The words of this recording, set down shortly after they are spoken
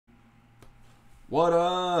What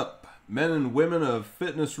up? Men and women of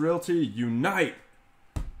fitness realty, unite!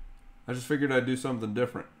 I just figured I'd do something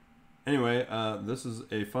different. Anyway, this is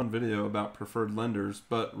a fun video about preferred lenders,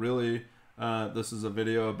 but really, this is a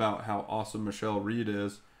video about how awesome Michelle Reed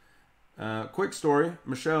is. Quick story,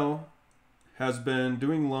 Michelle has been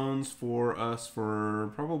doing loans for us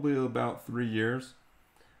for probably about 3 years.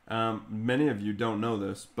 Many of you don't know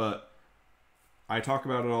this, but I talk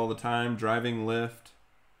about it all the time, driving Lyft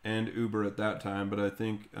and Uber at that time, but I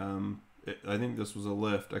think this was a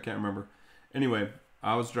Lyft. I can't remember. Anyway,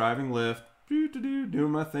 I was driving Lyft, doing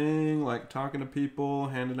my thing, like talking to people,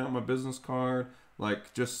 handing out my business card,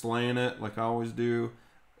 like just slaying it like I always do,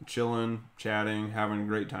 chilling, chatting, having a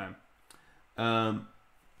great time.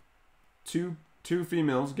 Two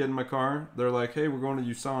females get in my car. They're like, hey, we're going to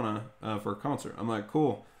USANA for a concert. I'm like,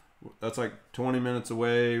 cool. That's like 20 minutes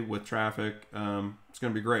away with traffic. It's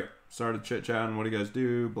going to be great. Started chit-chatting. What do you guys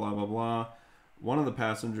do? Blah, blah, blah. One of the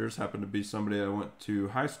passengers happened to be somebody I went to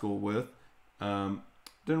high school with. Didn't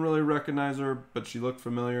really recognize her, but she looked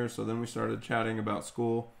familiar. So then we started chatting about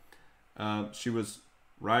school. She was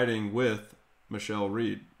riding with Michelle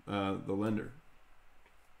Reed, the lender.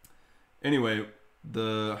 Anyway,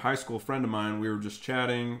 the high school friend of mine, we were just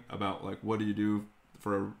chatting about like, what do you do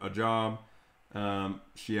for a job?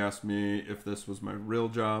 She asked me if this was my real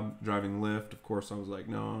job, driving Lyft. Of course, I was like,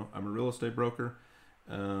 no, I'm a real estate broker.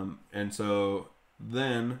 And so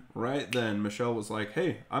right then, Michelle was like,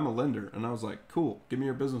 hey, I'm a lender. And I was like, cool, give me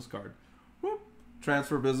your business card. Whoop.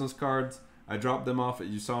 Transfer business cards. I dropped them off at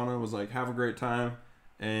USANA, was like, have a great time.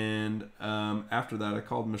 And after that, I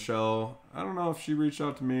called Michelle. I don't know if she reached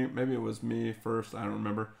out to me. Maybe it was me first. I don't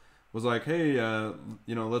remember. Was like, hey,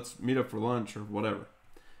 let's meet up for lunch or whatever.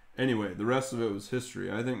 Anyway, the rest of it was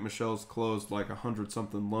history. I think Michelle's closed like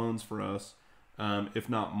 100-something loans for us, if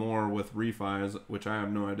not more with refis, which I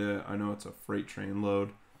have no idea. I know it's a freight train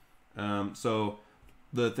load. So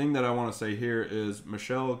the thing that I want to say here is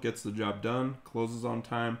Michelle gets the job done, closes on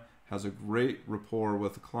time, has a great rapport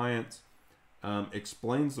with the clients,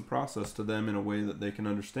 explains the process to them in a way that they can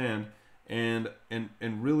understand, and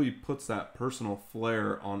really puts that personal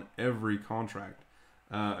flair on every contract.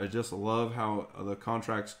 I just love how the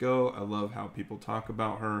contracts go. I love how people talk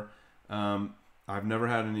about her. I've never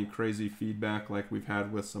had any crazy feedback like we've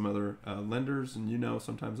had with some other lenders, and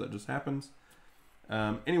sometimes that just happens.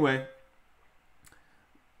 Anyway,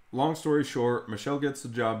 long story short, Michelle gets the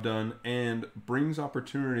job done and brings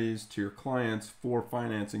opportunities to your clients for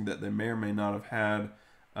financing that they may or may not have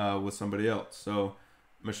had with somebody else. So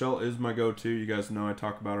Michelle is my go-to. You guys know I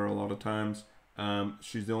talk about her a lot of times.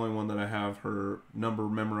 She's the only one that I have her number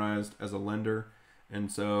memorized as a lender.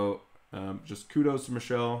 And so just kudos to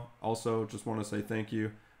Michelle. Also, just want to say thank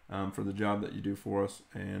you for the job that you do for us.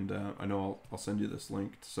 And I know I'll send you this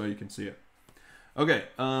link so you can see it. Okay,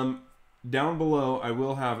 down below, I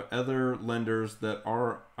will have other lenders that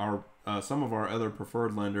are some of our other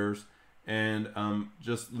preferred lenders. And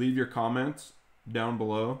just leave your comments down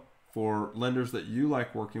below for lenders that you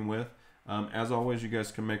like working with. As always, you guys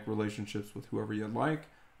can make relationships with whoever you like.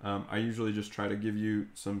 I usually just try to give you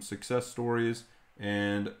some success stories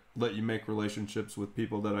and let you make relationships with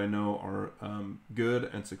people that I know are good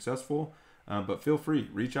and successful. But feel free,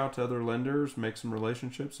 reach out to other lenders, make some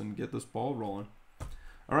relationships, and get this ball rolling.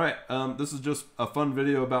 All right, this is just a fun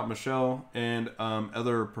video about Michelle, and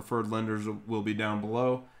other preferred lenders will be down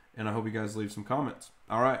below. And I hope you guys leave some comments.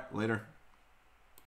 All right, later.